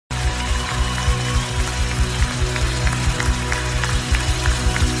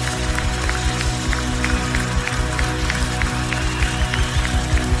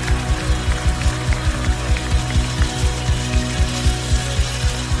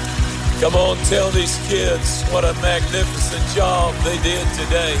Come on, tell these kids what a magnificent job they did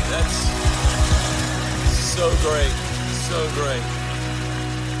today. That's so great, so great.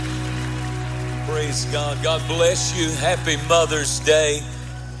 Praise God. God bless you. Happy Mother's Day.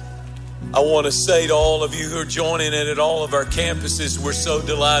 I want to say to all of you who are joining in at all of our campuses, we're so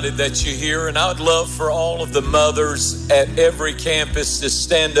delighted that you're here. And I would love for all of the mothers at every campus to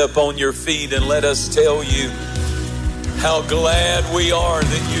stand up on your feet and let us tell you how glad we are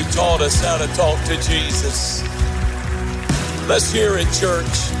that you taught us how to talk to Jesus. Let's hear it,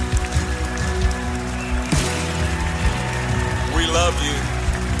 church. We love you.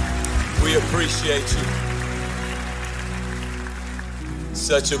 We appreciate you.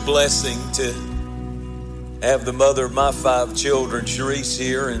 Such a blessing to have the mother of my 5 children, Sharice,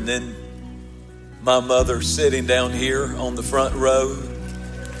 here, and then my mother sitting down here on the front row.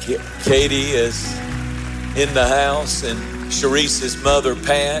 Katie is in the house, and Sharice's mother,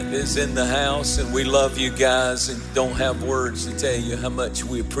 Pat, is in the house, and we love you guys and don't have words to tell you how much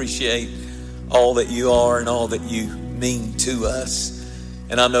we appreciate all that you are and all that you mean to us.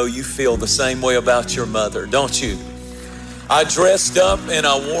 And I know you feel the same way about your mother, don't you? I dressed up and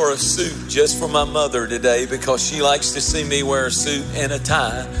I wore a suit just for my mother today because she likes to see me wear a suit and a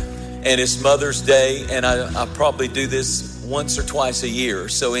tie. And it's Mother's Day, and I probably do this once or twice a year,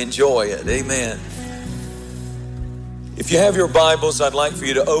 so enjoy it. Amen. If you have your Bibles, I'd like for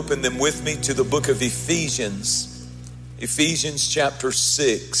you to open them with me to the book of Ephesians. Ephesians chapter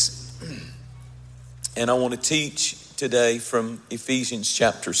 6. And I want to teach today from Ephesians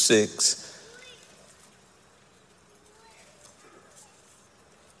chapter 6.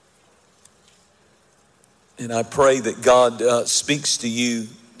 And I pray that God speaks to you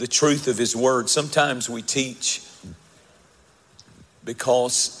the truth of His Word. Sometimes we teach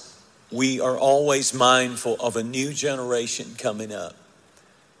because we are always mindful of a new generation coming up,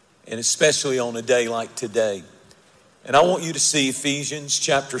 and especially on a day like today. And I want you to see Ephesians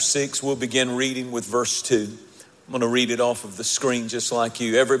chapter 6. We'll begin reading with verse 2. I'm going to read it off of the screen just like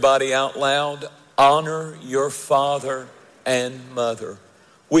you. Everybody out loud. Honor your father and mother,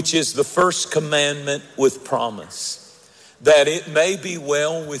 which is the first commandment with promise, that it may be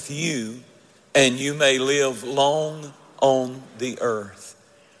well with you and you may live long on the earth.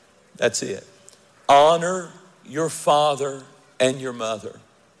 That's it. Honor your father and your mother.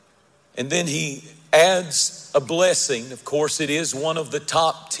 And then he adds a blessing. Of course, it is one of the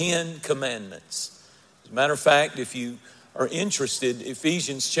top 10 commandments. As a matter of fact, if you are interested,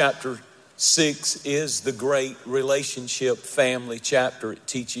 Ephesians chapter 6 is the great relationship family chapter. It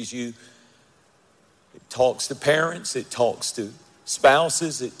teaches you, it talks to parents, it talks to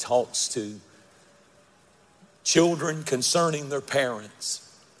spouses, it talks to children concerning their parents.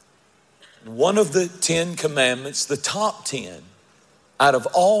 And one of the 10 commandments, the top 10, out of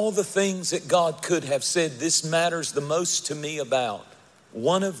all the things that God could have said, this matters the most to me about,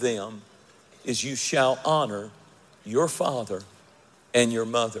 one of them is you shall honor your father and your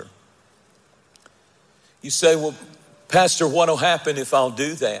mother. You say, well, Pastor, what will happen if I'll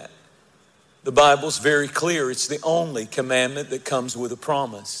do that? The Bible's very clear. It's the only commandment that comes with a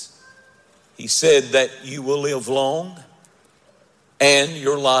promise. He said that you will live long and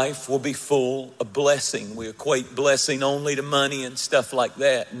your life will be full of blessing. We equate blessing only to money and stuff like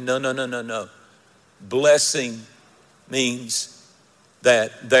that. No. Blessing means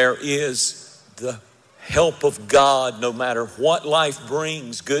that there is the help of God no matter what life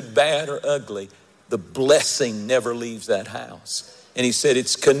brings, good, bad, or ugly. The blessing never leaves that house. And he said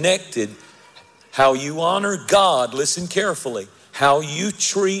it's connected. How you honor God, listen carefully, how you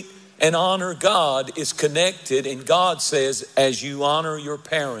treat and honor God is connected. And God says, as you honor your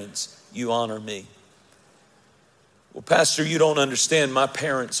parents, you honor me. Well, Pastor, you don't understand. My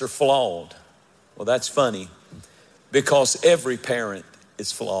parents are flawed. Well, that's funny because every parent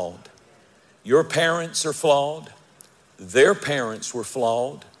is flawed. Your parents are flawed. Their parents were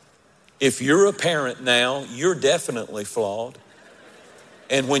flawed. If you're a parent now, you're definitely flawed.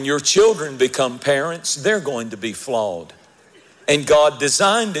 And when your children become parents, they're going to be flawed. And God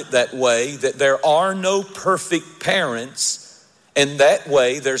designed it that way, that there are no perfect parents. And that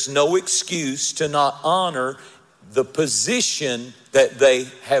way, there's no excuse to not honor the position that they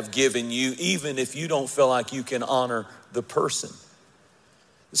have given you, even if you don't feel like you can honor the person.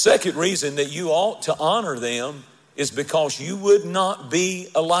 The second reason that you ought to honor them is because you would not be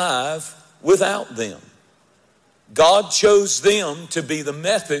alive without them. God chose them to be the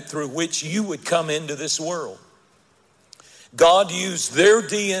method through which you would come into this world. God used their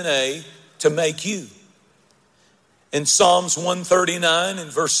DNA to make you. In Psalms 139 and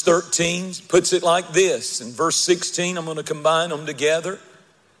verse 13 puts it like this. In verse 16, I'm going to combine them together.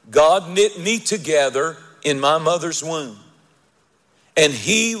 God knit me together in my mother's womb. And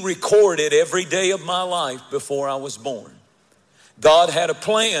He recorded every day of my life before I was born. God had a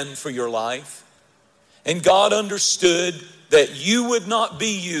plan for your life. And God understood that you would not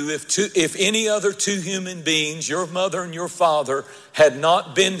be you if any other two human beings, your mother and your father, had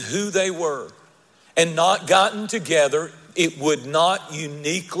not been who they were and not gotten together. It would not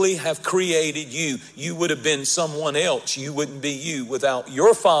uniquely have created you. You would have been someone else. You wouldn't be you without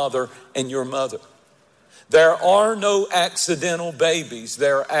your father and your mother. There are no accidental babies.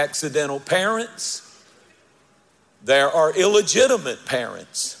 There are accidental parents. There are illegitimate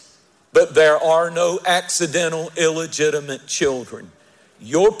parents. But there are no accidental, illegitimate children.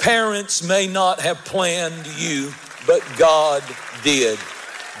 Your parents may not have planned you, but God did.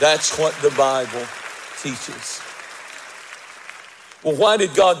 That's what the Bible teaches. Well, why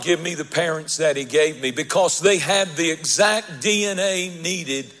did God give me the parents that He gave me? Because they had the exact DNA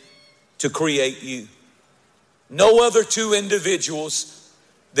needed to create you. No other two individuals,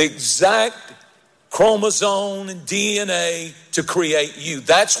 the exact chromosome and DNA to create you.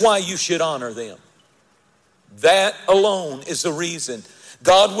 That's why you should honor them. That alone is the reason.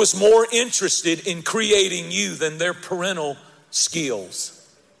 God was more interested in creating you than their parental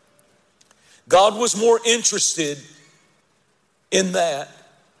skills. God was more interested in that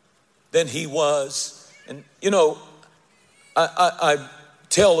than He was. And you know, I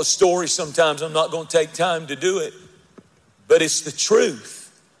tell a story sometimes. I'm not going to take time to do it, but it's the truth.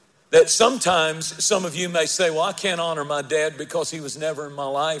 That sometimes some of you may say, well, I can't honor my dad because he was never in my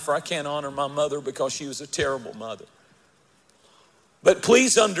life, or I can't honor my mother because she was a terrible mother. But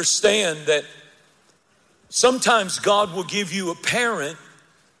please understand that sometimes God will give you a parent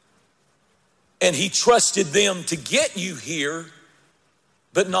and He trusted them to get you here,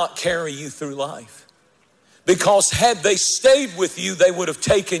 but not carry you through life. Because had they stayed with you, they would have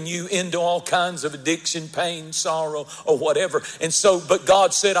taken you into all kinds of addiction, pain, sorrow, or whatever. And so, but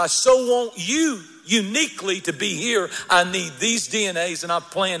God said, I so want you uniquely to be here. I need these DNAs, and I've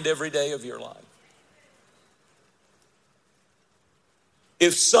planned every day of your life.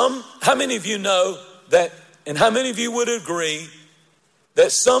 How many of you know that, and how many of you would agree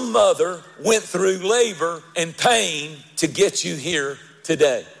that some mother went through labor and pain to get you here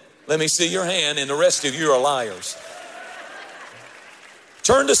today? Let me see your hand, and the rest of you are liars.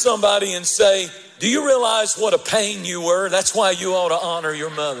 Turn to somebody and say, do you realize what a pain you were? That's why you ought to honor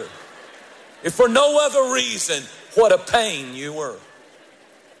your mother. If for no other reason, what a pain you were.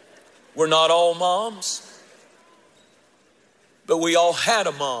 We're not all moms, but we all had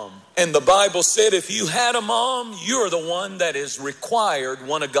a mom. And the Bible said if you had a mom, you're the one that is required,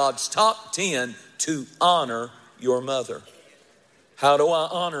 one of God's top 10, to honor your mother. How do I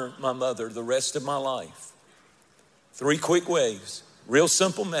honor my mother the rest of my life? 3 quick ways. Real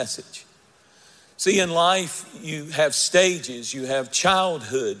simple message. See, in life, you have stages. You have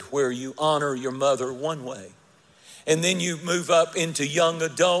childhood where you honor your mother one way. And then you move up into young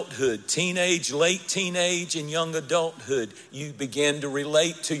adulthood, teenage, late teenage, and young adulthood. You begin to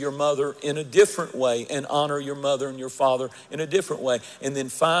relate to your mother in a different way and honor your mother and your father in a different way. And then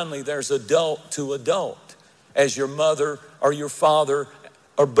finally, there's adult to adult. As your mother or your father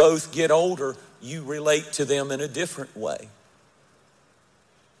or both get older, you relate to them in a different way.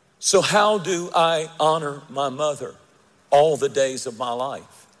 So how do I honor my mother all the days of my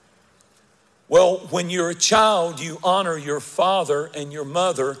life? Well, when you're a child, you honor your father and your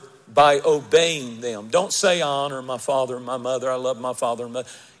mother by obeying them. Don't say I honor my father and my mother. I love my father and mother.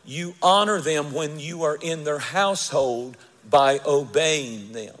 You honor them when you are in their household by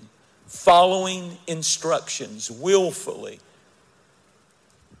obeying them. Following instructions willfully.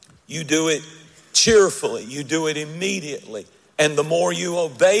 You do it cheerfully. You do it immediately. And the more you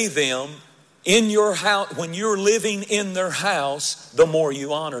obey them in your house, when you're living in their house, the more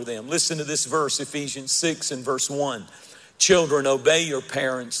you honor them. Listen to this verse, Ephesians 6 and verse 1. Children, obey your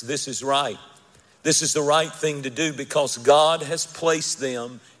parents. This is right. This is the right thing to do because God has placed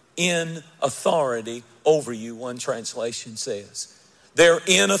them in authority over you, one translation says. They're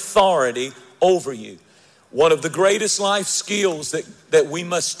in authority over you. One of the greatest life skills that we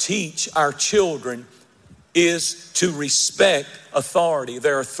must teach our children is to respect authority.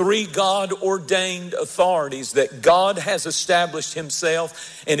 There are 3 God-ordained authorities that God has established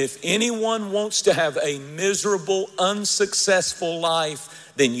Himself. And if anyone wants to have a miserable, unsuccessful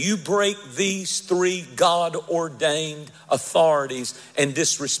life, then you break these 3 God-ordained authorities and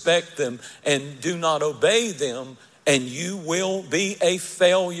disrespect them and do not obey them, and you will be a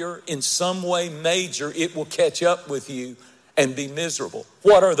failure in some way major. It will catch up with you and be miserable.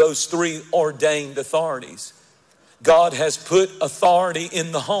 What are those 3 ordained authorities? God has put authority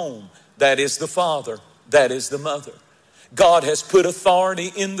in the home. That is the father. That is the mother. God has put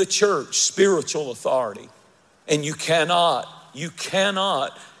authority in the church, spiritual authority. And you cannot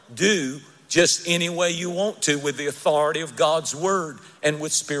do just any way you want to with the authority of God's word and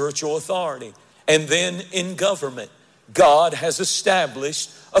with spiritual authority. And then in government, God has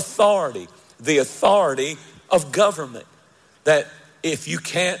established authority, the authority of government. That if you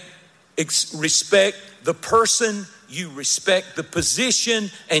can't respect the person, you respect the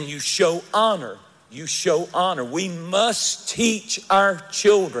position and you show honor. You show honor. We must teach our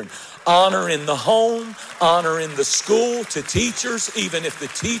children honor in the home, honor in the school, to teachers, even if the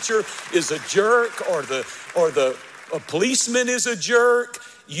teacher is a jerk or a policeman is a jerk.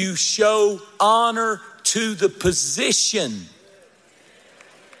 You show honor to the position.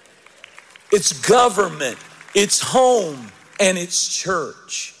 It's government, it's home, and it's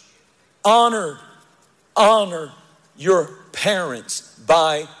church. Honor your parents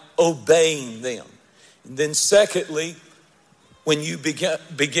by obeying them. And then secondly, when you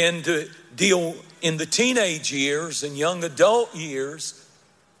begin to deal in the teenage years and young adult years,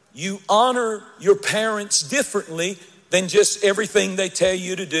 you honor your parents differently than just everything they tell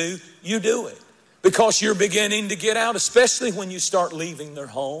you to do, you do it. Because you're beginning to get out, especially when you start leaving their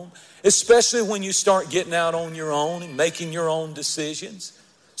home, especially when you start getting out on your own and making your own decisions.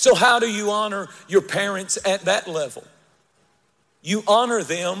 So how do you honor your parents at that level? You honor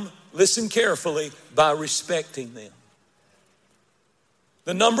them, listen carefully, by respecting them.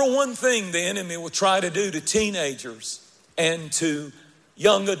 The number one thing the enemy will try to do to teenagers and to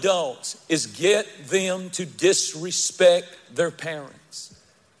young adults is get them to disrespect their parents.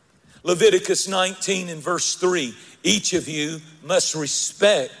 Leviticus 19 and verse 3, each of you must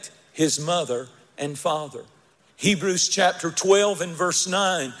respect his mother and father. Hebrews chapter 12 and verse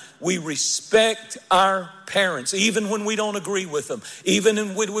 9, we respect our parents, even when we don't agree with them,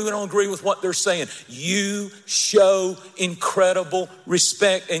 even when we don't agree with what they're saying. You show incredible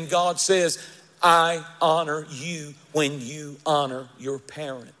respect. And God says, I honor you when you honor your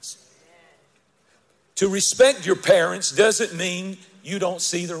parents. To respect your parents doesn't mean you don't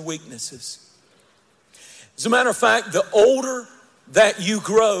see their weaknesses. As a matter of fact, the older that you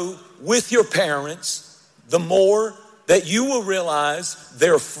grow with your parents, the more that you will realize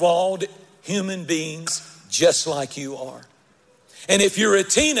they're flawed human beings just like you are. And if you're a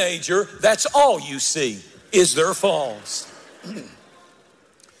teenager, that's all you see is their flaws.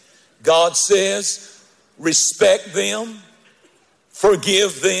 God says, respect them,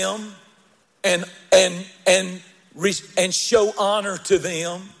 forgive them, and show honor to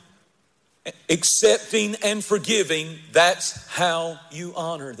them. Accepting and forgiving, that's how you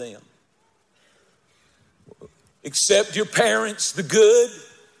honor them. Accept your parents, the good,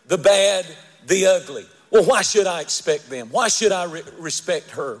 the bad, the ugly. Well, why should I expect them? Why should I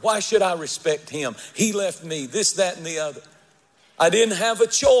respect her? Why should I respect him? He left me, this, that, and the other. I didn't have a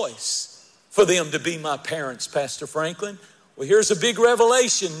choice for them to be my parents, Pastor Franklin. Well, here's a big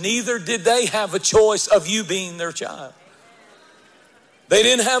revelation. Neither did they have a choice of you being their child. They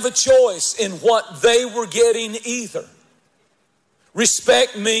didn't have a choice in what they were getting either.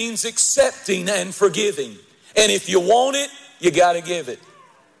 Respect means accepting and forgiving. And if you want it, you got to give it.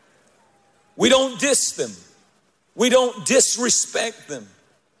 We don't diss them. We don't disrespect them.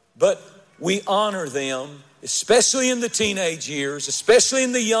 But we honor them, especially in the teenage years, especially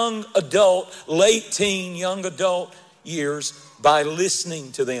in the young adult, late teen, young adult years, by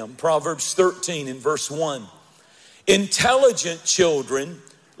listening to them. Proverbs 13 and verse 1. Intelligent children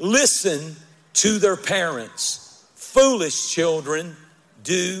listen to their parents. Foolish children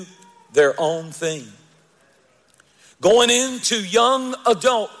do their own thing. Going into young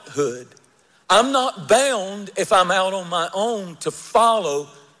adulthood, I'm not bound, if I'm out on my own, to follow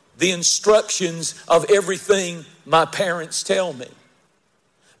the instructions of everything my parents tell me.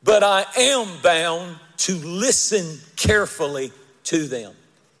 But I am bound to listen carefully to them.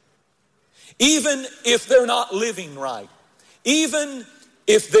 Even if they're not living right, even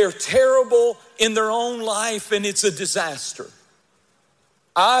if they're terrible in their own life and it's a disaster,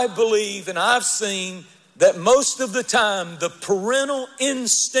 I believe and I've seen that most of the time the parental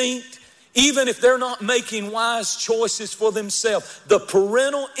instinct, even if they're not making wise choices for themselves, the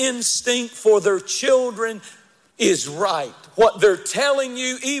parental instinct for their children is right. What they're telling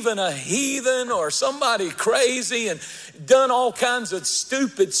you, even a heathen or somebody crazy and done all kinds of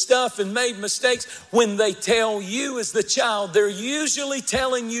stupid stuff and made mistakes, when they tell you as the child, they're usually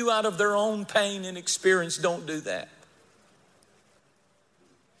telling you out of their own pain and experience, don't do that.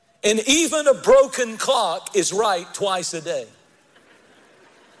 And even a broken clock is right twice a day.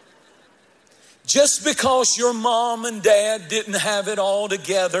 Just because your mom and dad didn't have it all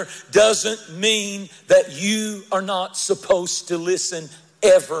together doesn't mean that you are not supposed to listen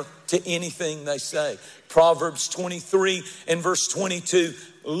ever to anything they say. Proverbs 23 and verse 22,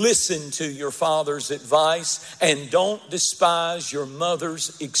 listen to your father's advice and don't despise your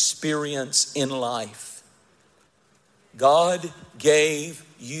mother's experience in life. God gave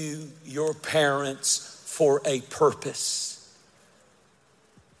you your parents for a purpose.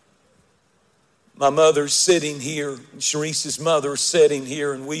 My mother's sitting here, Sharice's mother is sitting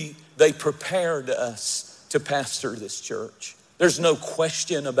here, and they prepared us to pastor this church. There's no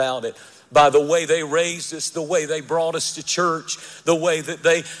question about it. By the way they raised us, the way they brought us to church, the way that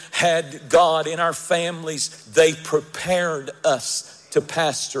they had God in our families, they prepared us to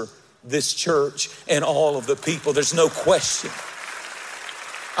pastor this church and all of the people. There's no question.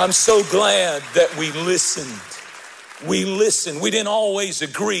 I'm so glad that we listened. We listened. We didn't always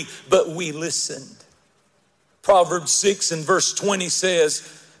agree, but we listened. Proverbs 6 and verse 20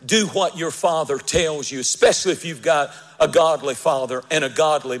 says, do what your father tells you, especially if you've got a godly father and a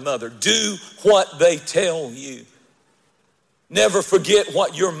godly mother. Do what they tell you. Never forget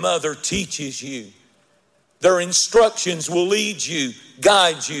what your mother teaches you. Their instructions will lead you,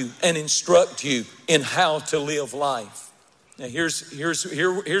 guide you, and instruct you in how to live life. Now here's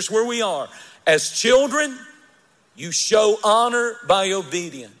where we are. As children, you show honor by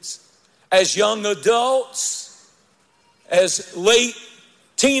obedience. As young adults, as late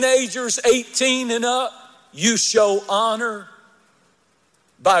teenagers, 18 and up, you show honor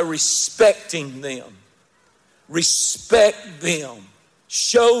by respecting them. Respect them.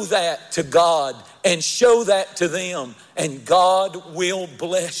 Show that to God and show that to them, and God will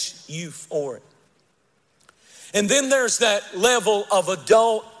bless you for it. And then there's that level of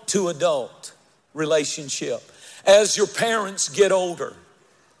adult to adult relationship. As your parents get older,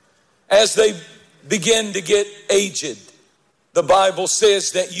 as they begin to get aged, the Bible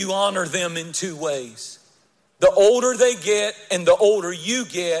says that you honor them in two ways. The older they get and the older you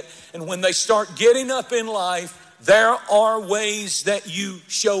get, and when they start getting up in life, there are ways that you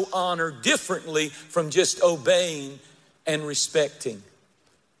show honor differently from just obeying and respecting.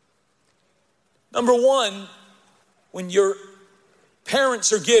 Number one, when your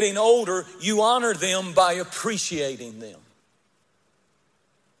parents are getting older, you honor them by appreciating them.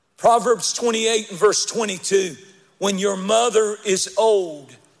 Proverbs 28 and verse 22, when your mother is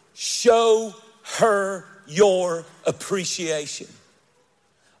old, show her your appreciation.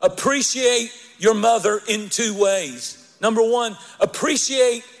 Appreciate your mother in two ways. Number one,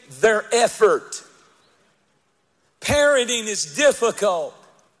 appreciate their effort. Parenting is difficult.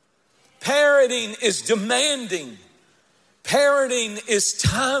 Parenting is demanding. Parenting is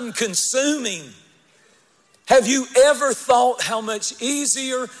time consuming. Have you ever thought how much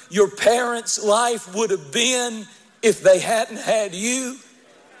easier your parents' life would have been if they hadn't had you?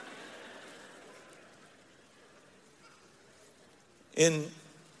 In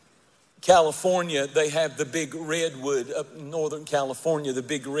California, they have the big redwood, up in Northern California, the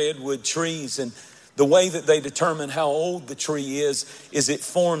big redwood trees. And the way that they determine how old the tree is it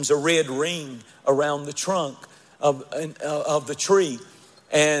forms a red ring around the trunk of the tree.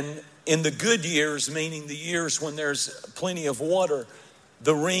 And in the good years, meaning the years when there's plenty of water,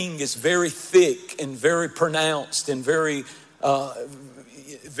 the ring is very thick and very pronounced and very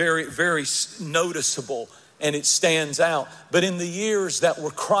noticeable, and it stands out. But in the years that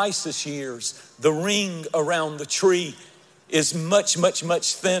were crisis years, the ring around the tree is much, much,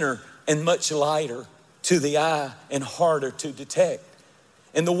 much thinner and much lighter to the eye and harder to detect.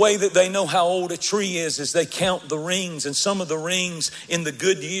 And the way that they know how old a tree is they count the rings. And some of the rings in the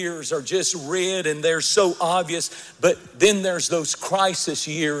good years are just red and they're so obvious. But then there's those crisis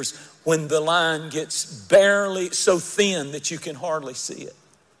years when the line gets barely so thin that you can hardly see it.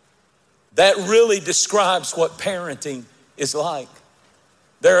 That really describes what parenting is like.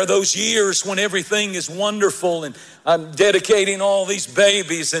 There are those years when everything is wonderful and I'm dedicating all these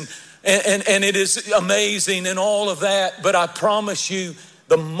babies and it is amazing and all of that. But I promise you,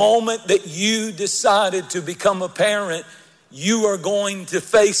 the moment that you decided to become a parent, you are going to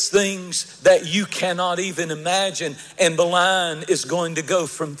face things that you cannot even imagine. And the line is going to go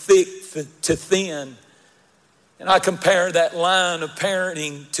from thick to thin. And I compare that line of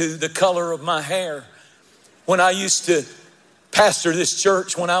parenting to the color of my hair. When I used to pastor this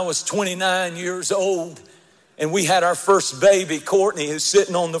church when I was 29 years old, and we had our first baby, Courtney, who's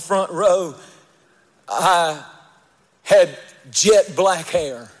sitting on the front row, I had jet black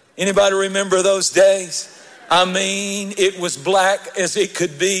hair. Anybody remember those days? I mean, it was black as it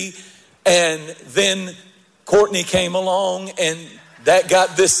could be. And then Courtney came along and that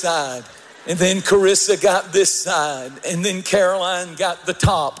got this side. And then Carissa got this side, and then Caroline got the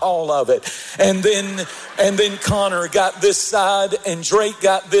top, all of it. And then Connor got this side, and Drake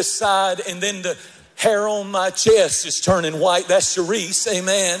got this side, and then the hair on my chest is turning white. That's Sharice,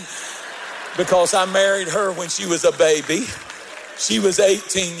 amen. Because I married her when she was a baby. She was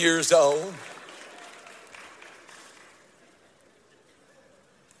 18 years old.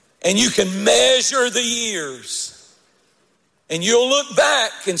 And you can measure the years. And you'll look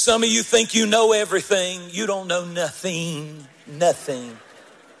back, and some of you think you know everything. You don't know nothing, nothing.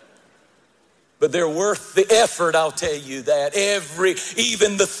 But they're worth the effort, I'll tell you that.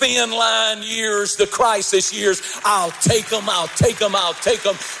 Even the thin line years, the crisis years, I'll take them,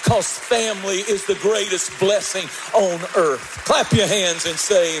 because family is the greatest blessing on earth. Clap your hands and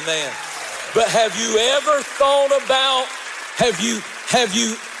say amen. But have you ever thought about,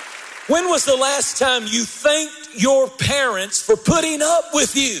 when was the last time you thanked your parents for putting up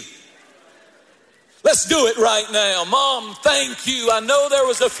with you? Let's do it right now. Mom, thank you. I know there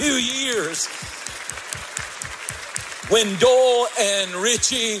was a few years when Doyle and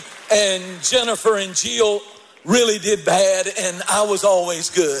Richie and Jennifer and Jill really did bad, and I was always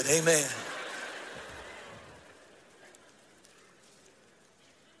good. Amen.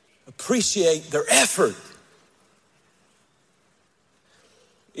 Appreciate their effort.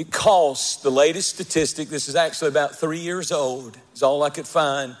 It costs, the latest statistic, this is actually about 3 years old, is all I could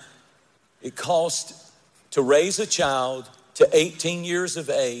find. It costs to raise a child to 18 years of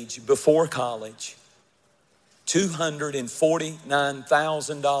age before college,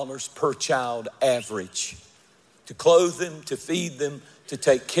 $249,000 per child average. To clothe them, to feed them, to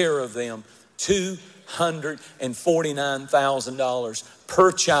take care of them, $249,000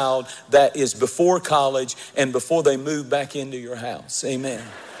 per child that is before college and before they move back into your house. Amen.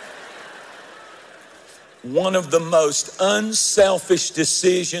 One of the most unselfish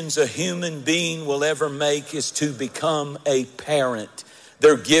decisions a human being will ever make is to become a parent.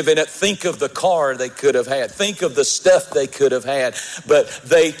 They're giving it. Think of the car they could have had. Think of the stuff they could have had. But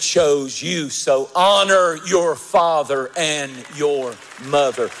they chose you. So honor your father and your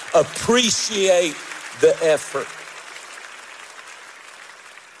mother. Appreciate the effort.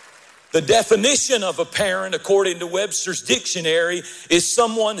 The definition of a parent, according to Webster's dictionary, is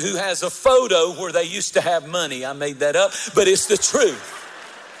someone who has a photo where they used to have money. I made that up, but it's the truth.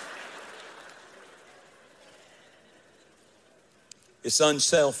 It's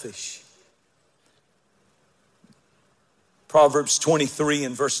unselfish. Proverbs 23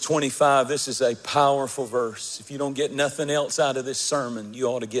 and verse 25, this is a powerful verse. If you don't get nothing else out of this sermon, you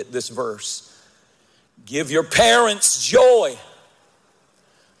ought to get this verse. Give your parents joy.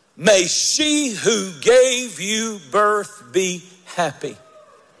 May she who gave you birth be happy.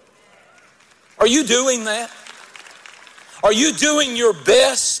 Are you doing that? Are you doing your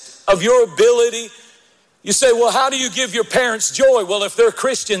best of your ability? You say, well, how do you give your parents joy? Well, if they're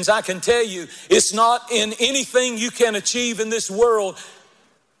Christians, I can tell you, it's not in anything you can achieve in this world.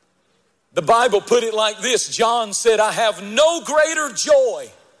 The Bible put it like this. John said, I have no greater joy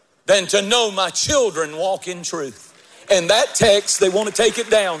than to know my children walk in truth. And that text, they want to take it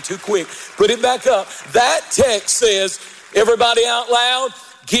down too quick. Put it back up. That text says, everybody out loud,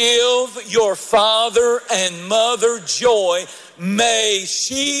 give your father and mother joy. May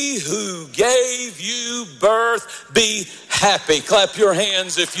she who gave you birth be happy. Clap your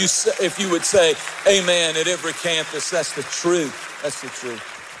hands if you would say amen at every campus. That's the truth. That's the truth.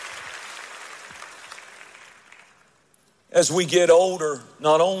 As we get older,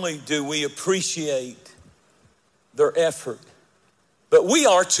 not only do we appreciate their effort, but we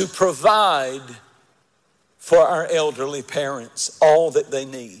are to provide for our elderly parents all that they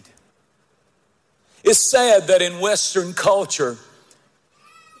need. It's sad that in Western culture,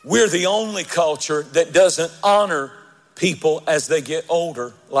 we're the only culture that doesn't honor people as they get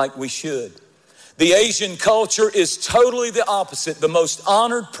older like we should. The Asian culture is totally the opposite. The most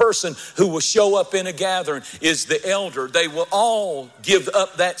honored person who will show up in a gathering is the elder. They will all give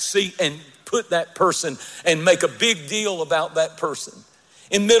up that seat and put that person and make a big deal about that person.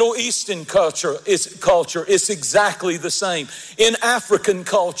 In Middle Eastern culture, it's exactly the same. In African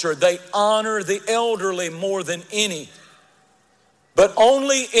culture, they honor the elderly more than any. But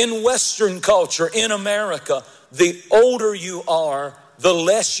only in Western culture, in America, the older you are, the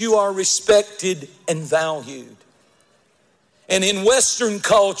less you are respected and valued. And in Western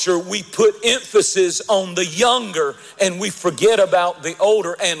culture, we put emphasis on the younger and we forget about the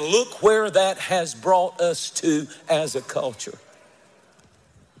older. And look where that has brought us to as a culture.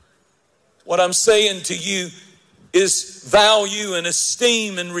 What I'm saying to you is value and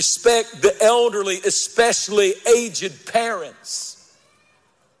esteem and respect the elderly, especially aged parents.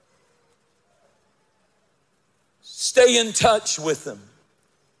 Stay in touch with them.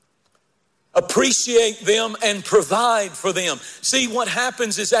 Appreciate them and provide for them. See, what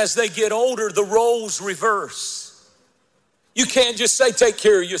happens is as they get older, the roles reverse. You can't just say, take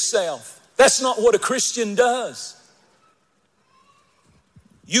care of yourself. That's not what a Christian does.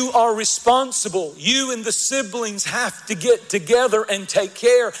 You are responsible. You and the siblings have to get together and take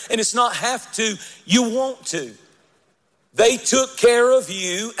care. And it's not have to, you want to. They took care of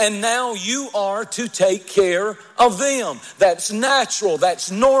you, and now you are to take care of them. That's natural,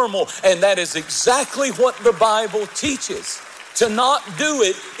 that's normal, and that is exactly what the Bible teaches. To not do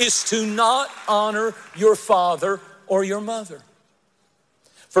it is to not honor your father or your mother.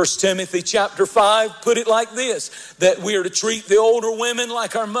 1 Timothy chapter 5 put it like this, that we are to treat the older women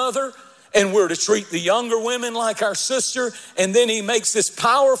like our mother, and we're to treat the younger women like our sister. And then he makes this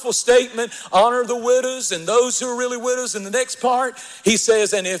powerful statement, honor the widows and those who are really widows. In the next part, he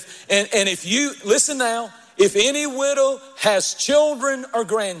says, and if you, listen now, if any widow has children or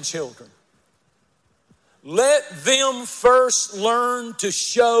grandchildren, let them first learn to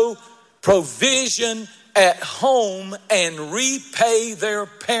show provision at home and repay their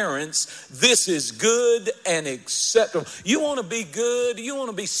parents. This is good and acceptable. You want to be good, you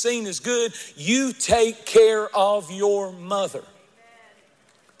want to be seen as good, you take care of your mother.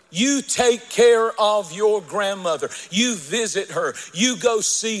 You take care of your grandmother. You visit her. You go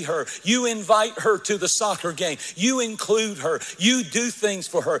see her. You invite her to the soccer game. You include her. You do things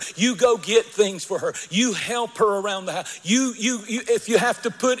for her. You go get things for her. You help her around the house. You if you have to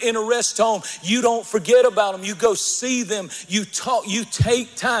put in a rest home, you don't forget about them. You go see them. You talk. You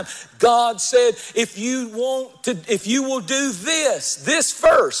take time. God said, if you will do this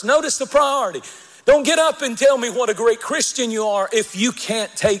first. Notice the priority. Don't get up and tell me what a great Christian you are if you can't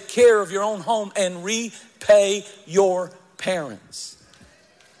take care of your own home and repay your parents.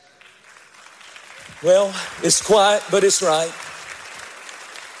 Well, it's quiet, but it's right.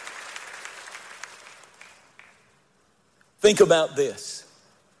 Think about this.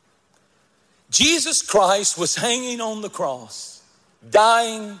 Jesus Christ was hanging on the cross,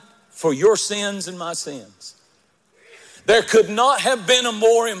 dying for your sins and my sins. There could not have been a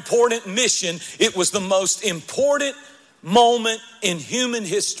more important mission. It was the most important moment in human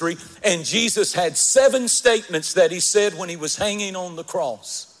history. And Jesus had 7 statements that he said when he was hanging on the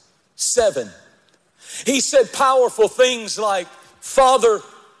cross. 7. He said powerful things like, Father,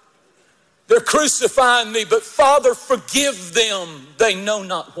 they're crucifying me, but Father, forgive them. They know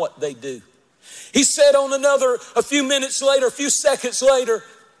not what they do. He said on another, a few minutes later, a few seconds later,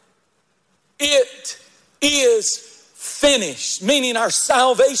 it is finished, meaning our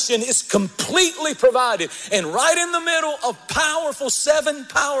salvation is completely provided. And right in the middle of 7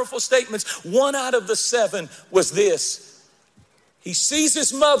 powerful statements, one out of the 7 was this. He sees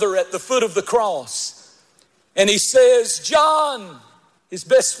his mother at the foot of the cross, and he says, John, his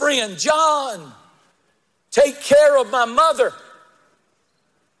best friend, John, take care of my mother.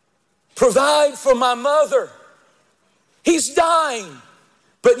 Provide for my mother. He's dying.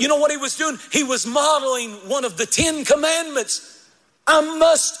 But you know what he was doing? He was modeling one of the 10 commandments. I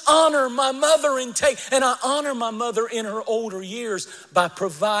must honor my mother and I honor my mother in her older years by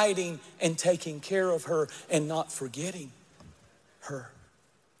providing and taking care of her and not forgetting her.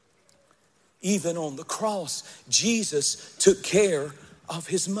 Even on the cross, Jesus took care of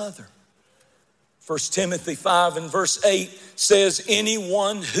his mother. 1 Timothy 5 and verse 8 says,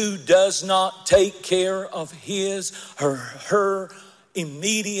 anyone who does not take care of his or her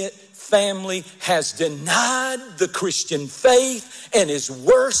immediate family has denied the Christian faith and is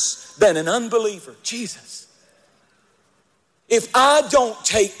worse than an unbeliever. Jesus. If I don't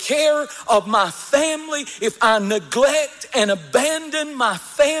take care of my family, if I neglect and abandon my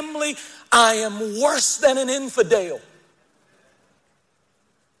family, I am worse than an infidel.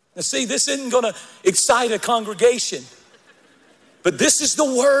 Now see, this isn't going to excite a congregation, but this is the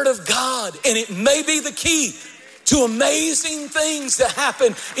word of God, and it may be the key to amazing things that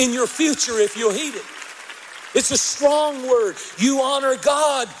happen in your future if you'll heed it. It's a strong word. You honor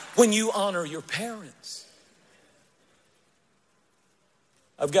God when you honor your parents.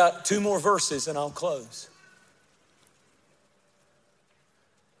 I've got 2 more verses and I'll close.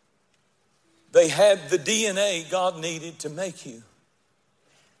 They had the DNA God needed to make you.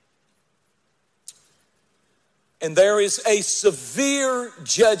 And there is a severe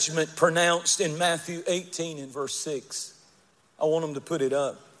judgment pronounced in Matthew 18 and verse 6. I want them to put it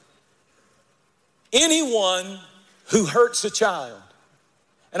up. Anyone who hurts a child.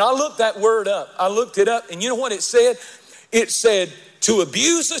 And I looked that word up. I looked it up, and you know what it said? It said to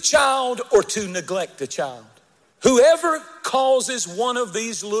abuse a child or to neglect a child. Whoever causes one of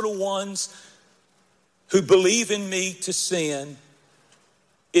these little ones who believe in me to sin,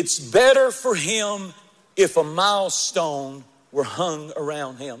 it's better for him if a milestone were hung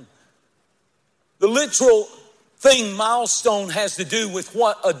around him. The literal thing milestone has to do with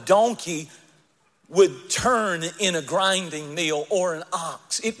what a donkey would turn in a grinding mill or an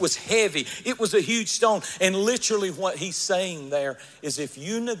ox. It was heavy. It was a huge stone. And literally what he's saying there is if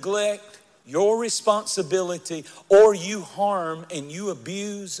you neglect your responsibility or you harm and you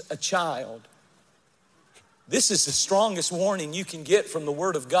abuse a child, this is the strongest warning you can get from the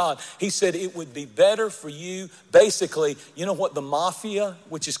Word of God. He said it would be better for you. Basically, you know what the mafia,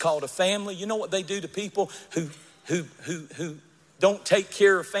 which is called a family, you know what they do to people who don't take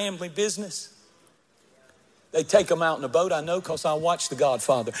care of family business? They take them out in a boat. I know because I watched The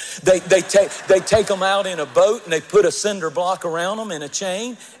Godfather. They take them out in a boat and they put a cinder block around them in a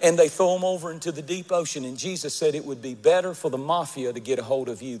chain and they throw them over into the deep ocean. And Jesus said it would be better for the mafia to get a hold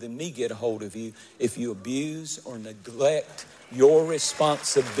of you than me get a hold of you if you abuse or neglect your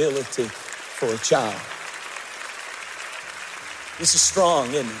responsibility for a child. This is strong,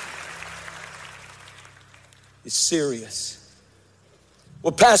 isn't it? It's serious.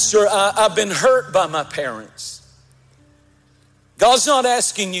 Well, Pastor, I've been hurt by my parents. God's not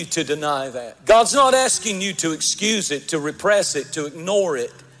asking you to deny that. God's not asking you to excuse it, to repress it, to ignore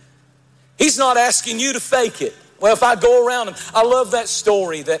it. He's not asking you to fake it. Well, if I go around and I love that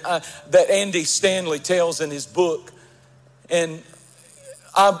story that Andy Stanley tells in his book. And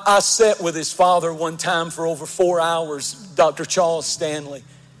I sat with his father one time for over 4 hours, Dr. Charles Stanley.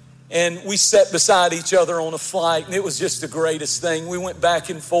 And we sat beside each other on a flight, and it was just the greatest thing. We went back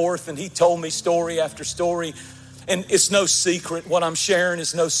and forth, and he told me story after story. And it's no secret. What I'm sharing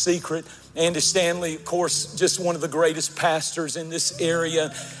is no secret. Andy Stanley, of course, just one of the greatest pastors in this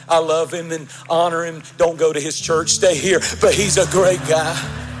area. I love him and honor him. Don't go to his church, stay here. But he's a great guy.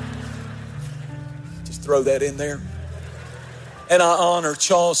 Just throw that in there. And I honor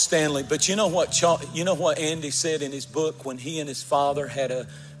Charles Stanley. But you know what Andy said in his book when he and his father had a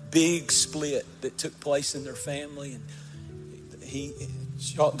big split that took place in their family? And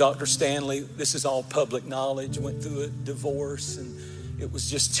Dr. Stanley, this is all public knowledge, went through a divorce and it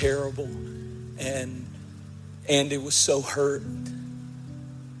was just terrible. And Andy was so hurt.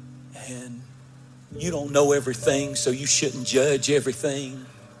 And you don't know everything, so you shouldn't judge everything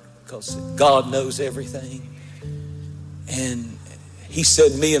because God knows everything. And he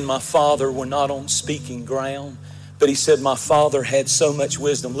said, me and my father were not on speaking ground. But he said, my father had so much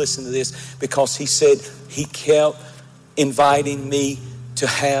wisdom. Listen to this, because he said he kept inviting me to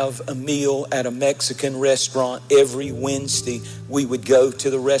have a meal at a Mexican restaurant every Wednesday. We would go to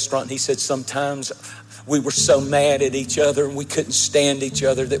the restaurant. And he said sometimes we were so mad at each other and we couldn't stand each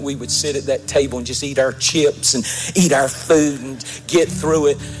other that we would sit at that table and just eat our chips and eat our food and get through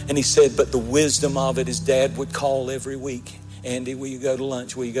it. And he said, but the wisdom of it is Dad would call every week. Andy, will you go to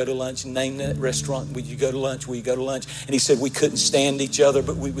lunch? Will you go to lunch? And name that restaurant. Will you go to lunch? Will you go to lunch? And he said we couldn't stand each other,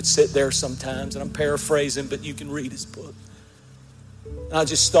 but we would sit there sometimes. And I'm paraphrasing, but you can read his book. And I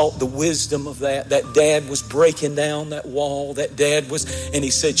just thought the wisdom of that Dad was breaking down that wall. And he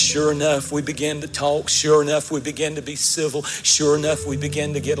said, sure enough, we began to talk. Sure enough, we began to be civil. Sure enough, we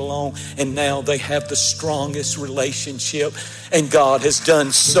began to get along. And now they have the strongest relationship. And God has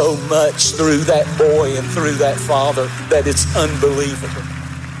done so much through that boy and through that father that it's unbelievable.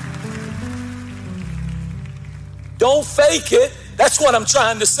 Don't fake it. That's what I'm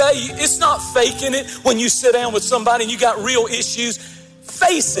trying to say. It's not faking it when you sit down with somebody and you got real issues.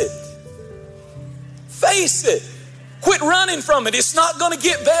 Face it. Face it. Quit running from it. It's not going to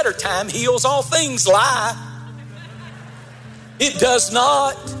get better. Time heals all things. Lie. It does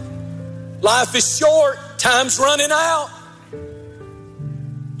not. Life is short. Time's running out.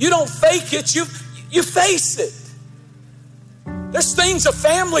 You don't fake it. You face it. There's things a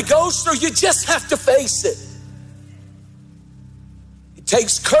family goes through. You just have to face it. It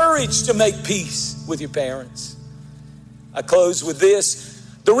takes courage to make peace with your parents. I close with this.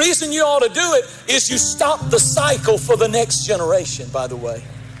 The reason you ought to do it is you stop the cycle for the next generation, by the way.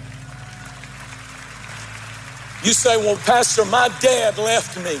 You say, well, Pastor, my dad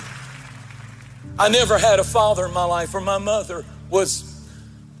left me. I never had a father in my life, or my mother was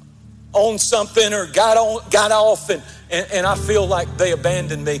on something or got off and I feel like they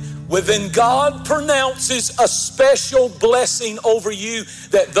abandoned me. Well, then God pronounces a special blessing over you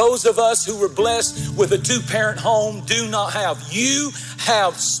that those of us who were blessed with a 2-parent home do not have. You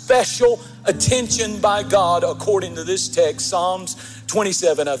have special attention by God according to this text, Psalms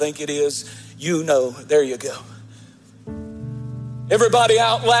 27, I think it is. You know, there you go. Everybody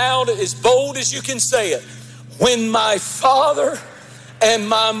out loud, as bold as you can say it. When my father and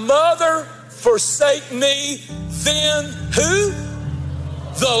my mother forsake me, then who?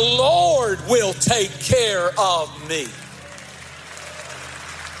 The Lord will take care of me.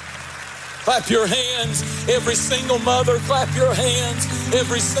 Clap your hands. Every single mother, clap your hands.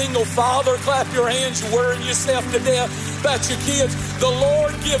 Every single father, clap your hands. You're worrying yourself to death about your kids. The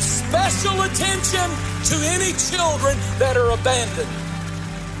Lord gives special attention to any children that are abandoned.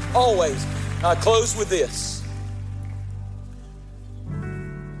 Always. I close with this.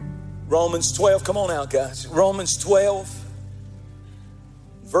 Romans 12. Come on out, guys. Romans 12,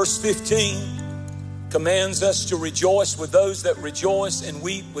 verse 15. Commands us to rejoice with those that rejoice and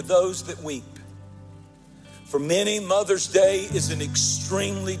weep with those that weep. For many, Mother's Day is an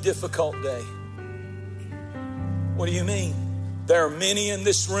extremely difficult day. What do you mean? There are many in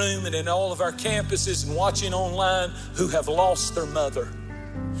this room and in all of our campuses and watching online who have lost their mother.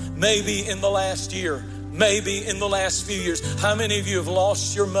 Maybe in the last year, maybe in the last few years. How many of you have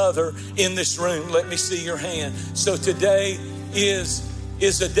lost your mother in this room? Let me see your hand. So today is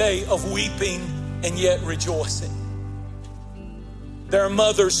a day of weeping and yet rejoicing. There are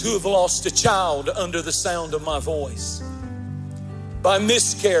mothers who have lost a child under the sound of my voice, by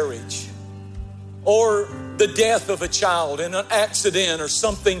miscarriage, or the death of a child in an accident, or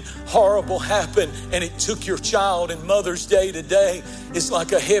something horrible happened and it took your child. And Mother's Day today is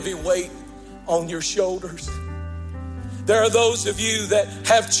like a heavy weight on your shoulders. There are those of you that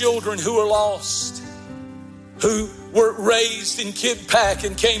have children who are lost, who were raised in Kid Pack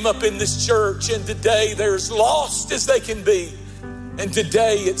and came up in this church, and today they're as lost as they can be. And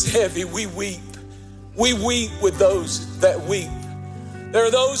today it's heavy. We weep. We weep with those that weep. There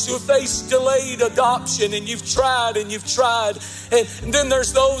are those who have faced delayed adoption, and you've tried and you've tried. And then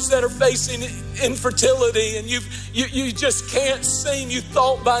there's those that are facing infertility, and you just can't seem. You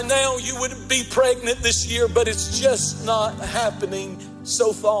thought by now you would be pregnant this year, but it's just not happening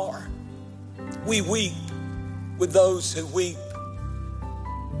so far. We weep with those who weep.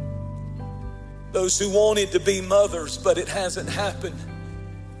 Those who wanted to be mothers, but it hasn't happened.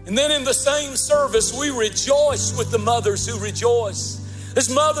 And then in the same service, we rejoice with the mothers who rejoice. There's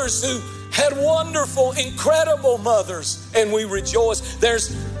mothers who had wonderful, incredible mothers, and we rejoice.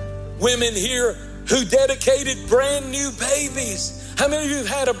 There's women here who dedicated brand new babies. How many of you have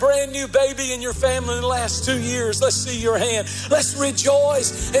had a brand new baby in your family in the last 2 years? Let's see your hand. Let's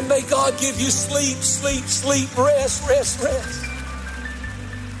rejoice, and may God give you sleep, sleep, sleep, rest, rest, rest.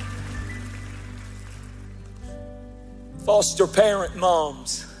 Foster parent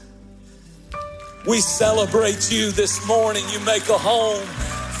moms, we celebrate you this morning. You make a home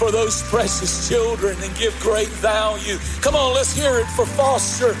for those precious children and give great value. Come on, let's hear it for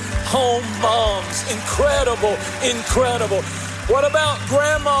foster home moms. Incredible, incredible. What about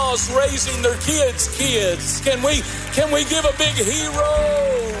grandmas raising their kids' kids? Can we give a big hero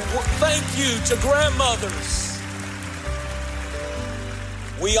thank you to grandmothers?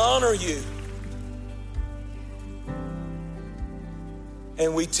 We honor you.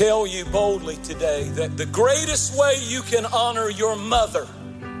 And we tell you boldly today that the greatest way you can honor your mother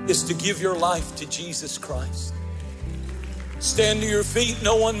is to give your life to Jesus Christ. Stand to your feet,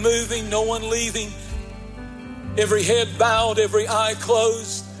 no one moving, no one leaving. Every head bowed, every eye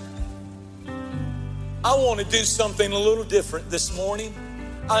closed. I want to do something a little different this morning.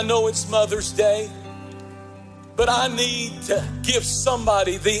 I know it's Mother's Day, but I need to give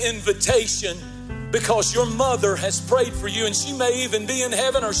somebody the invitation, because your mother has prayed for you, and she may even be in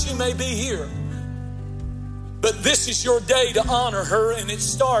heaven or she may be here. But this is your day to honor her, and it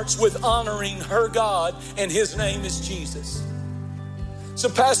starts with honoring her God, and His name is Jesus. So,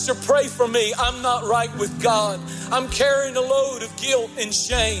 Pastor, pray for me. I'm not right with God. I'm carrying a load of guilt and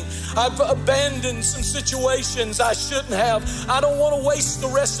shame. I've abandoned some situations I shouldn't have. I don't want to waste the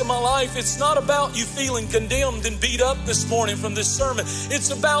rest of my life. It's not about you feeling condemned and beat up this morning from this sermon.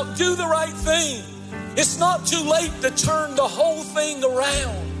 It's about do the right thing. It's not too late to turn the whole thing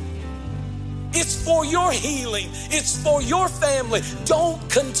around. It's for your healing. It's for your family. Don't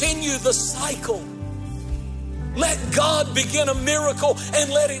continue the cycle. Let God begin a miracle, and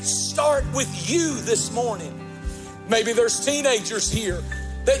let it start with you this morning. Maybe there's teenagers here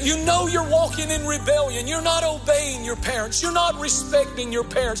that you know you're walking in rebellion. You're not obeying your parents. You're not respecting your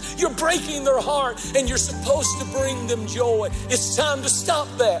parents. You're breaking their heart, and you're supposed to bring them joy. It's time to stop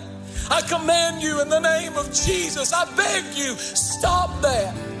that. I command you in the name of Jesus. I beg you, stop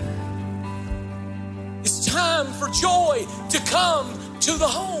that. It's time for joy to come to the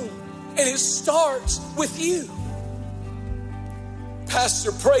home, and it starts with you.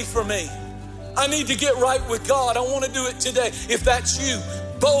 Pastor, pray for me. I need to get right with God. I want to do it today. If that's you,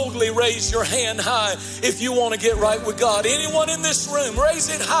 boldly raise your hand high if you want to get right with God. Anyone in this room, raise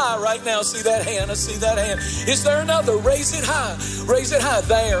it high right now. See that hand? I see that hand. Is there another? Raise it high. Raise it high.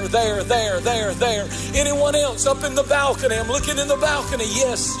 There. Anyone else up in the balcony? I'm looking in the balcony.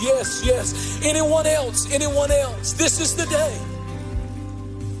 Yes. Anyone else? This is the day.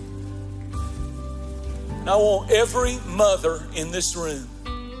 I want every mother in this room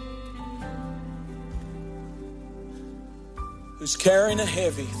who's carrying a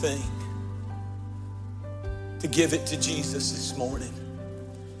heavy thing to give it to Jesus this morning.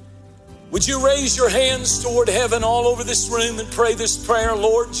 Would you raise your hands toward heaven all over this room and pray this prayer?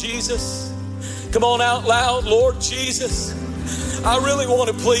 Lord Jesus, come on out loud. Lord Jesus, I really want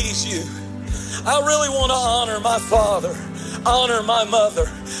to please you. I really want to honor my father, honor my mother.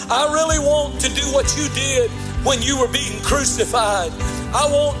 I really want to do what you did when you were being crucified. I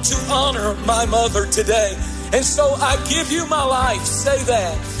want to honor my mother today. And so I give you my life. Say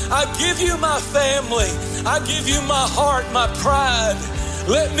that. I give you my family. I give you my heart, my pride.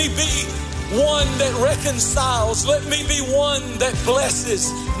 Let me be one that reconciles. Let me be one that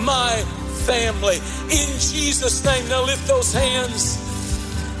blesses my family. In Jesus' name. Now lift those hands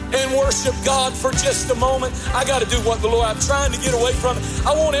and worship God for just a moment. I got to do what the Lord, I'm trying to get away from it.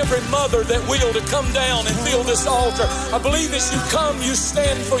 I want every mother that will to come down and fill this altar. I believe as you come, you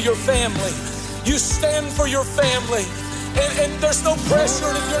stand for your family. You stand for your family. And there's no pressure.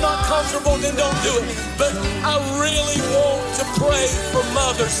 And if you're not comfortable, then don't do it. But I really want to pray for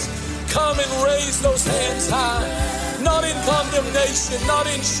mothers. Come and raise those hands high. Not in condemnation, not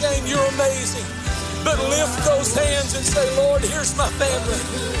in shame. You're amazing. But lift those hands and say, Lord, here's my family.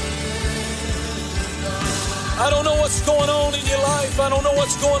 I don't know what's going on in your life. I don't know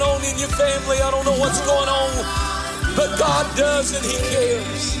what's going on in your family. I don't know what's going on. But God does, and He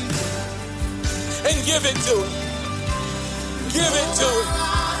cares. And give it to Him. Give it to Him.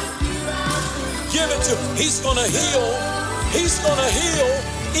 Give it to Him. He's going to heal. He's going to heal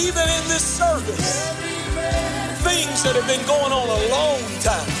even in this service. Things that have been going on a long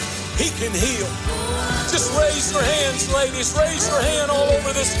time, He can heal. Just raise your hands, ladies. Raise your hand all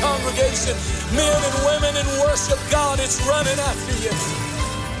over this congregation. Men and women, and worship God. It's running after you.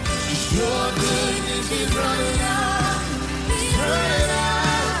 Your goodness is running out. It's running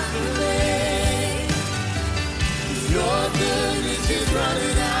after me. Your goodness is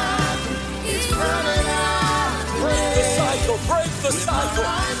running out. It's running out. Break the cycle. Break the cycle.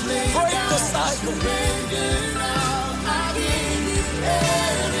 Break the cycle.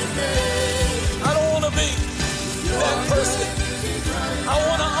 I don't want to be that person. I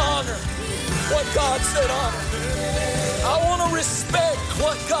want to honor what God said honor. I want to respect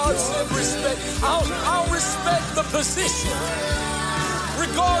what God said respect. I'll respect the position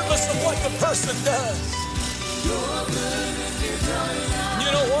regardless of what the person does. You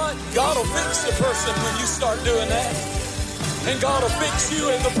know what? God will fix the person when you start doing that. And God will fix you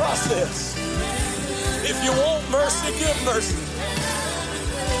in the process. If you want mercy, give mercy.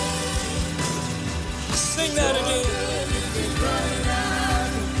 Sing that again.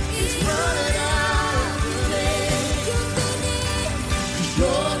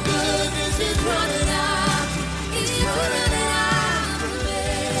 Your goodness is running out. It's running out for me.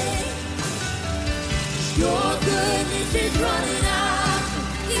 Your goodness is running out.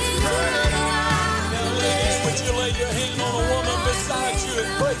 It's running out. Now, ladies, would you lay your hand on a woman beside you and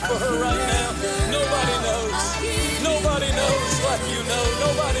pray for her right now? Nobody knows. Nobody knows like you know.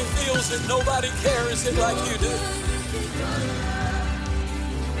 Nobody feels it. Nobody carries it like you do.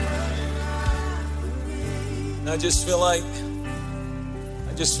 I just feel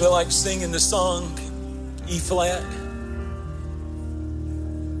like singing the song E flat.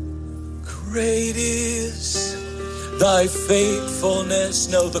 Great is thy faithfulness.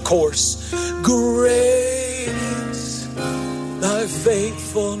 No, the chorus. Great is thy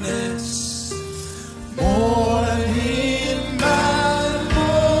faithfulness. Morning by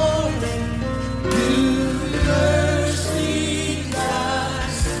morning, new mercies I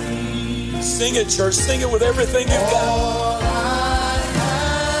see. Sing it, church. Sing it with everything you've got.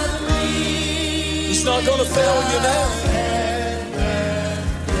 He's not going to fail you now.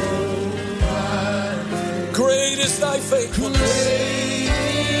 Great is thy faithfulness.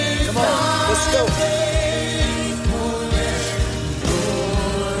 Come on, let's go.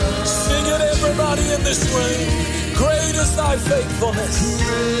 Sing it, everybody in this room. Great is thy faithfulness.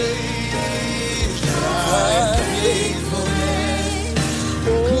 Thy faithfulness.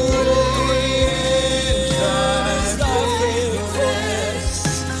 Great is thy faithfulness.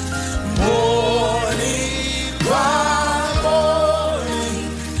 Morning by morning,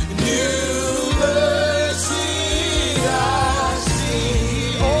 new mercy I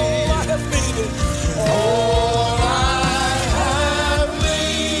see.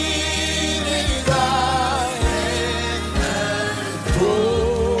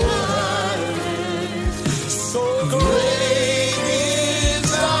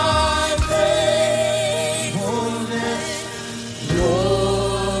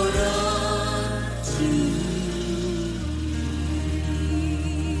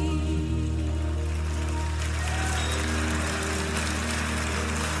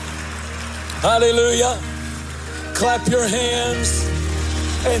 Hallelujah. Clap your hands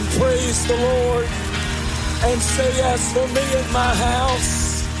and praise the Lord and say, as for me and my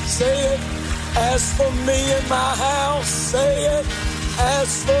house, say it. As for me and my house, say it.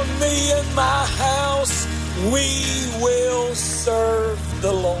 As for me and my house, we will serve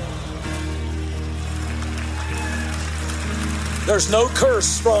the Lord. There's no curse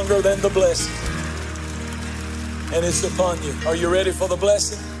stronger than the blessing, and it's upon you. Are you ready for the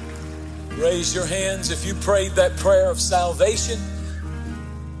blessing? Raise your hands if you prayed that prayer of salvation.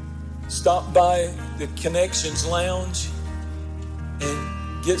 Stop by the Connections Lounge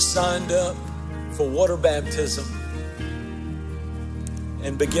and get signed up for water baptism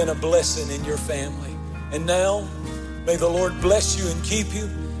and begin a blessing in your family. And now, may the Lord bless you and keep you,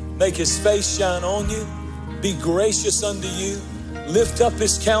 make his face shine on you, be gracious unto you, lift up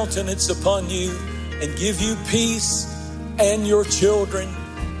his countenance upon you, and give you peace and your children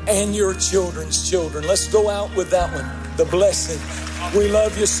and your children's children. Let's go out with that one, the blessing. We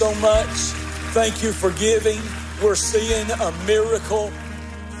love you so much. Thank you for giving. We're seeing a miracle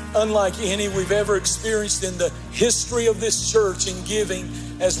unlike any we've ever experienced in the history of this church in giving,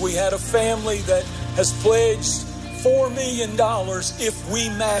 as we had a family that has pledged $4 million if we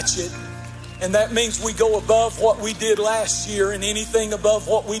match it. And that means we go above what we did last year, and anything above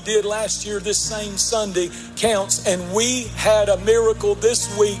what we did last year this same Sunday counts. And we had a miracle this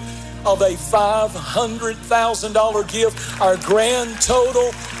week of a $500,000 gift. Our grand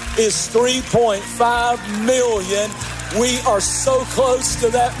total is $3.5 million. We are so close to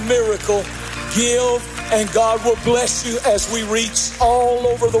that miracle. Give, and God will bless you as we reach all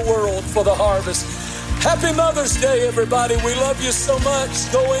over the world for the harvest. Happy Mother's Day, everybody. We love you so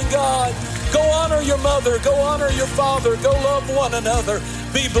much. Go in God. Go honor your mother. Go honor your father. Go love one another.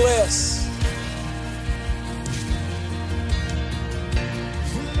 Be blessed.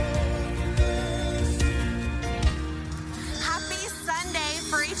 Happy Sunday,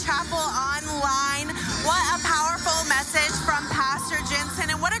 Free Chapel Online. What a powerful message from Pastor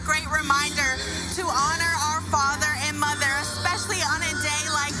Jentezen, and what a great reminder to honor our father and mother, especially on a day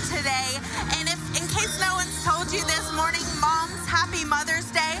like today. And if, in case no one's told you this morning, moms, happy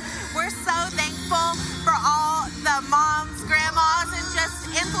Mother's Day. We're so thankful for all the moms, grandmas, and just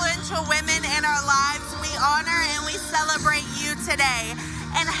influential women in our lives. We honor and we celebrate you today.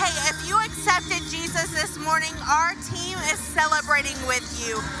 And hey, if you accepted Jesus this morning, our team is celebrating with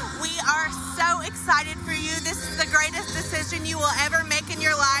you. We are so excited for you. This is the greatest decision you will ever make in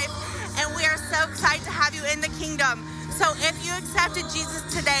your life, and we are so excited to have you in the kingdom. So if you accepted Jesus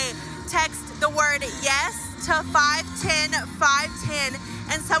today, text the word yes to 510-510,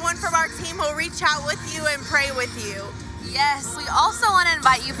 and someone from our team will reach out with you and pray with you. Yes, we also want to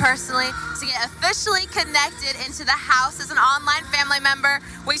invite you personally to get officially connected into the house as an online family member.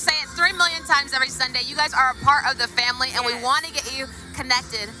 We say it 3 million times every Sunday. You guys are a part of the family, and we want to get you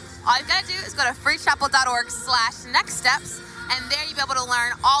connected. All you've got to do is go to freechapel.org/nextsteps, and there you'll be able to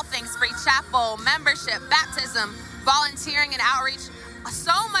learn all things Free Chapel, membership, baptism, volunteering and outreach,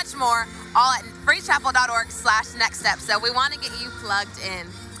 so much more, all at freechapel.org/nextsteps. So we want to get you plugged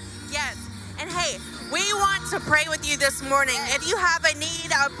in. Yes, and hey, we want to pray with you this morning. If you have a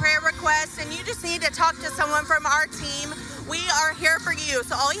need, a prayer request, and you just need to talk to someone from our team, we are here for you.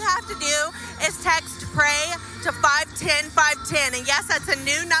 So all you have to do is text PRAY to 510-510. And yes, that's a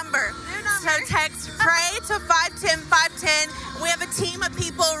new number. So text PRAY to 510-510. We have a team of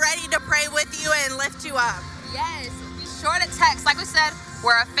people ready to pray with you and lift you up. Yes, be sure to text. Like we said,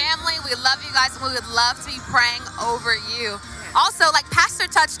 we're a family. We love you guys, and we would love to be praying over you. Also, like Pastor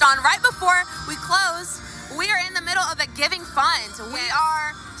touched on, right before we close, we are in the middle of a giving fund. We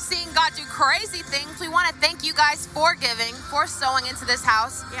are seeing God do crazy things. We want to thank you guys for giving, for sowing into this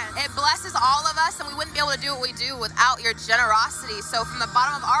house. It blesses all of us, and we wouldn't be able to do what we do without your generosity. So from the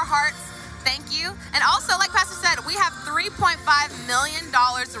bottom of our hearts, thank you. And also, like Pastor said, we have $3.5 million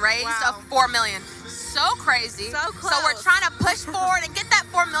raised of $4 million. So crazy. So close. So we're trying to push forward and get that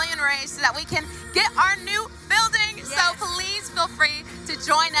 $4 million raised so that we can get our new building. Yes. So please feel free to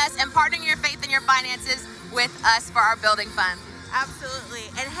join us and partner your faith and your finances with us for our building fund. Absolutely.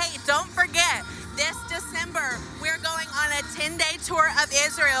 And hey, don't forget, this December, we're going on a 10-day tour of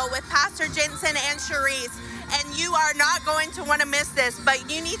Israel with Pastor Jentezen and Sharice. And you are not going to want to miss this, but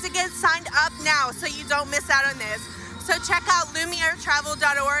you need to get signed up now so you don't miss out on this. So check out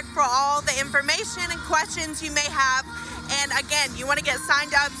LumiereTravel.org for all the information and questions you may have. And again, you want to get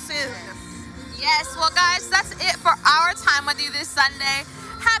signed up soon. Yes, well guys, that's it for our time with you this Sunday.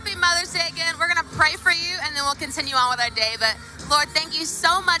 Happy Mother's Day again. We're going to pray for you, and then we'll continue on with our day. But Lord, thank you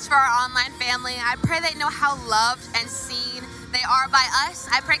so much for our online family. I pray they know how loved and seen they are by us.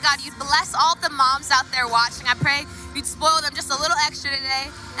 I pray, God, you'd bless all the moms out there watching. I pray you'd spoil them just a little extra today.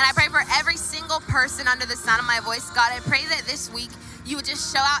 And I pray for every single person under the sound of my voice, God. I pray that this week you would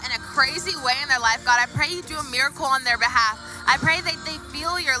just show out in a crazy way in their life, God. I pray you do a miracle on their behalf. I pray that they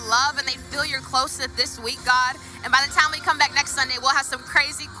feel your love and they feel your closeness this week, God. And by the time we come back next Sunday, we'll have some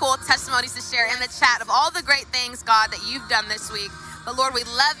crazy cool testimonies to share in the chat of all the great things, God, that you've done this week. But Lord, we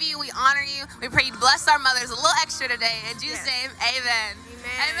love you. We honor you. We pray you bless our mothers a little extra today. In Jesus' name, amen.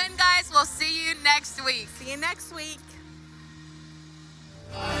 Amen. Amen, guys. We'll see you next week. See you next week.